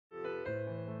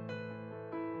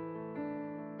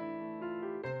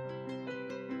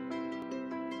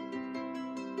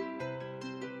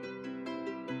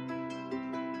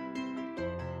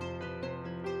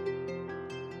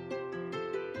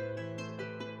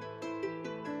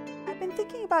been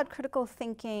thinking about critical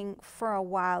thinking for a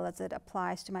while as it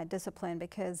applies to my discipline,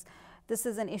 because this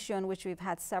is an issue on which we've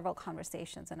had several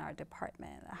conversations in our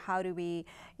department. How do we,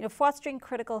 fostering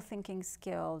critical thinking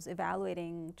skills,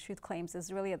 evaluating truth claims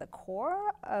is really at the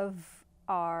core of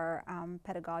our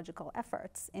pedagogical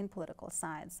efforts in political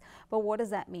science. But what does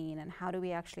that mean, and how do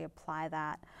we actually apply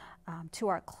that to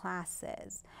our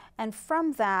classes? And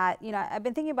from that, I've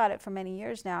been thinking about it for many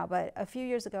years now, but a few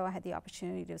years ago I had the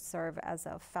opportunity to serve as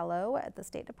a fellow at the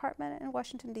State Department in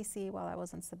Washington, D.C. while I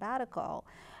was on sabbatical.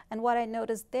 And what I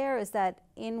noticed there is that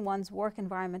in one's work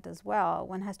environment as well,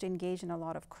 one has to engage in a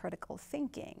lot of critical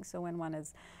thinking. So when one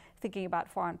is thinking about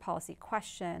foreign policy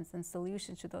questions and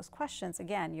solutions to those questions,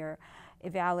 again, you're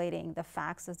evaluating the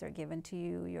facts as they're given to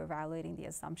you, you're evaluating the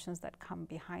assumptions that come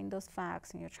behind those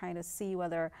facts, and you're trying to see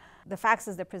whether the facts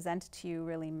as they're presented to you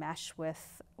really mesh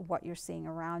with what you're seeing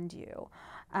around you.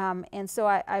 And so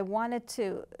I wanted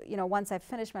to, once I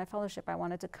finished my fellowship, I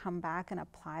wanted to come back and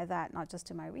apply that not just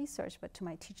to my research, but to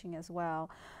my teaching as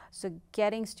well. So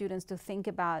getting students to think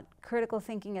about critical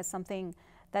thinking as something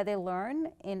that they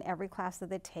learn in every class that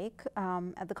they take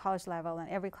at the college level and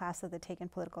every class that they take in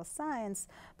political science,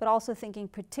 but also thinking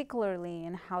particularly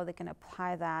in how they can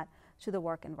apply that to the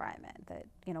work environment. That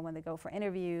when they go for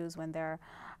interviews, when they're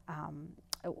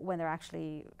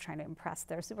actually trying to impress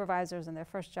their supervisors in their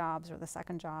first jobs or the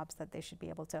second jobs, that they should be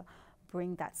able to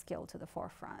bring that skill to the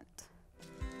forefront.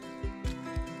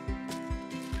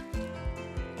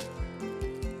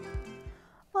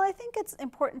 Well, I think it's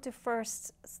important to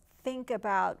first think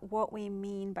about what we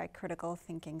mean by critical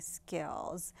thinking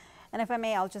skills. And if I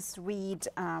may, I'll just read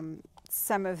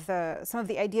some of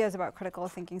the ideas about critical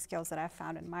thinking skills that I've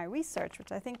found in my research,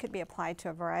 which I think could be applied to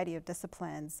a variety of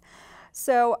disciplines.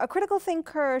 So a critical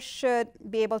thinker should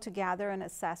be able to gather and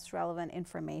assess relevant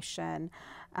information.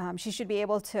 She should be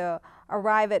able to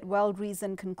arrive at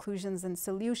well-reasoned conclusions and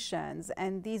solutions.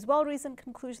 And these well-reasoned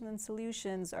conclusions and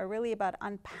solutions are really about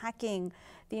unpacking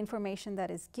the information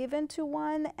that is given to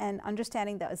one and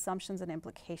understanding the assumptions and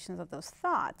implications of those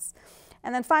thoughts.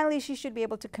 And then finally, she should be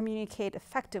able to communicate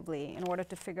effectively in order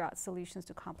to figure out solutions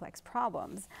to complex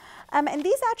problems. And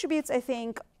these attributes, I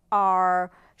think, are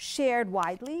shared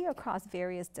widely across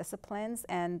various disciplines,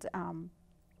 and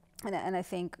I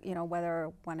think,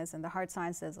 whether one is in the hard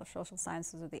sciences or social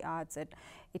sciences or the arts, it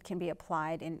can be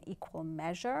applied in equal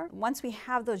measure. Once we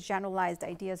have those generalized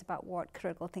ideas about what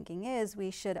critical thinking is,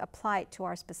 we should apply it to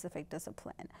our specific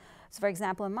discipline. So for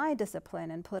example, in my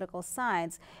discipline, in political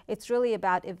science, it's really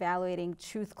about evaluating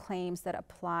truth claims that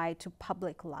apply to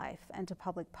public life and to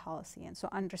public policy. And so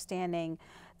understanding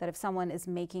that if someone is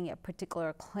making a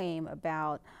particular claim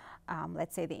about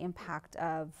let's say the impact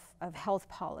of health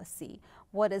policy,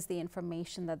 what is the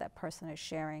information that that person is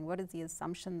sharing? What is the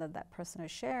assumption that that person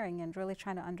is sharing? And really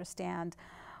trying to understand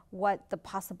what the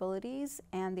possibilities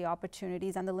and the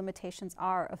opportunities and the limitations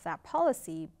are of that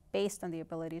policy based on the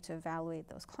ability to evaluate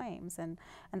those claims. And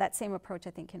that same approach,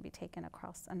 I think, can be taken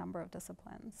across a number of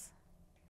disciplines.